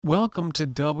Welcome to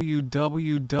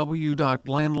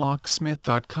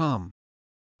www.locksmith.com.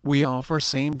 We offer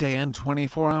same-day and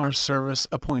 24-hour service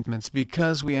appointments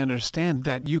because we understand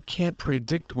that you can't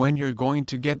predict when you're going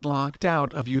to get locked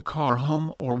out of your car,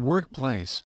 home, or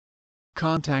workplace.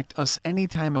 Contact us any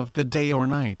time of the day or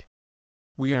night.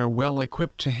 We are well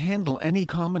equipped to handle any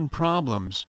common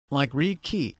problems, like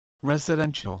rekey,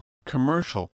 residential,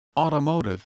 commercial,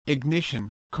 automotive, ignition,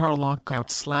 car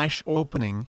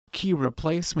lockout/opening, key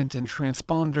replacement and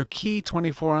transponder key.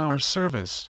 24-hour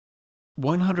service.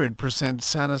 100%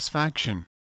 satisfaction.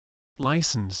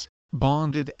 Licensed,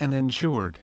 bonded and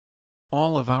insured.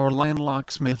 All of our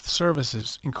Locksmith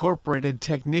Services Incorporated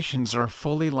technicians are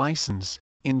fully licensed,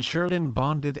 insured and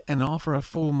bonded and offer a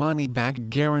full money-back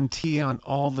guarantee on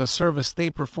all the service they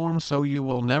perform, so you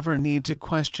will never need to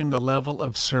question the level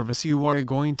of service you are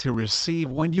going to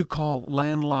receive when you call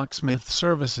Locksmith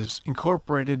Services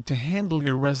Incorporated to handle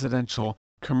your residential,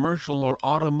 commercial or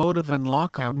automotive and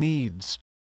lockout needs.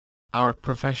 Our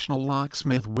professional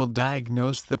locksmith will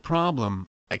diagnose the problem,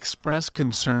 express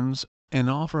concerns, and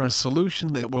offer a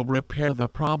solution that will repair the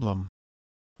problem.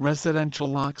 Residential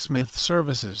Locksmith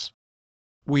Services.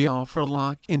 We offer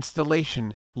lock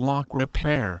installation, lock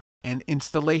repair, and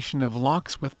installation of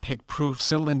locks with pick-proof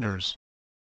cylinders.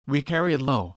 We carry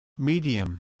low,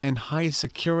 medium, and high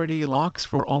security locks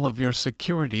for all of your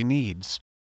security needs.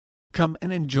 Come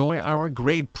and enjoy our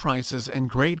great prices and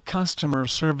great customer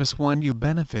service when you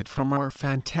benefit from our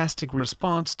fantastic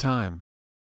response time.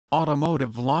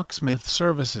 Automotive Locksmith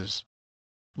Services.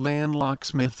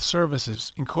 Locksmith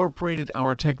Services Incorporated.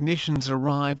 Our technicians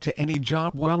arrive to any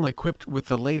job well equipped with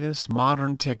the latest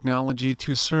modern technology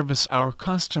to service our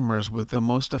customers with the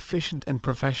most efficient and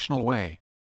professional way.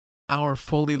 Our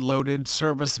fully loaded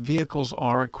service vehicles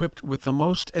are equipped with the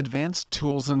most advanced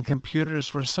tools and computers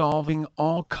for solving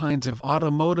all kinds of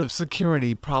automotive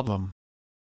security problems.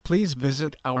 Please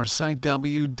visit our site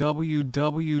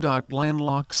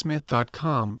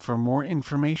www.locksmith.com for more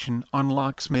information on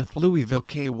Locksmith Louisville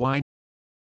KY.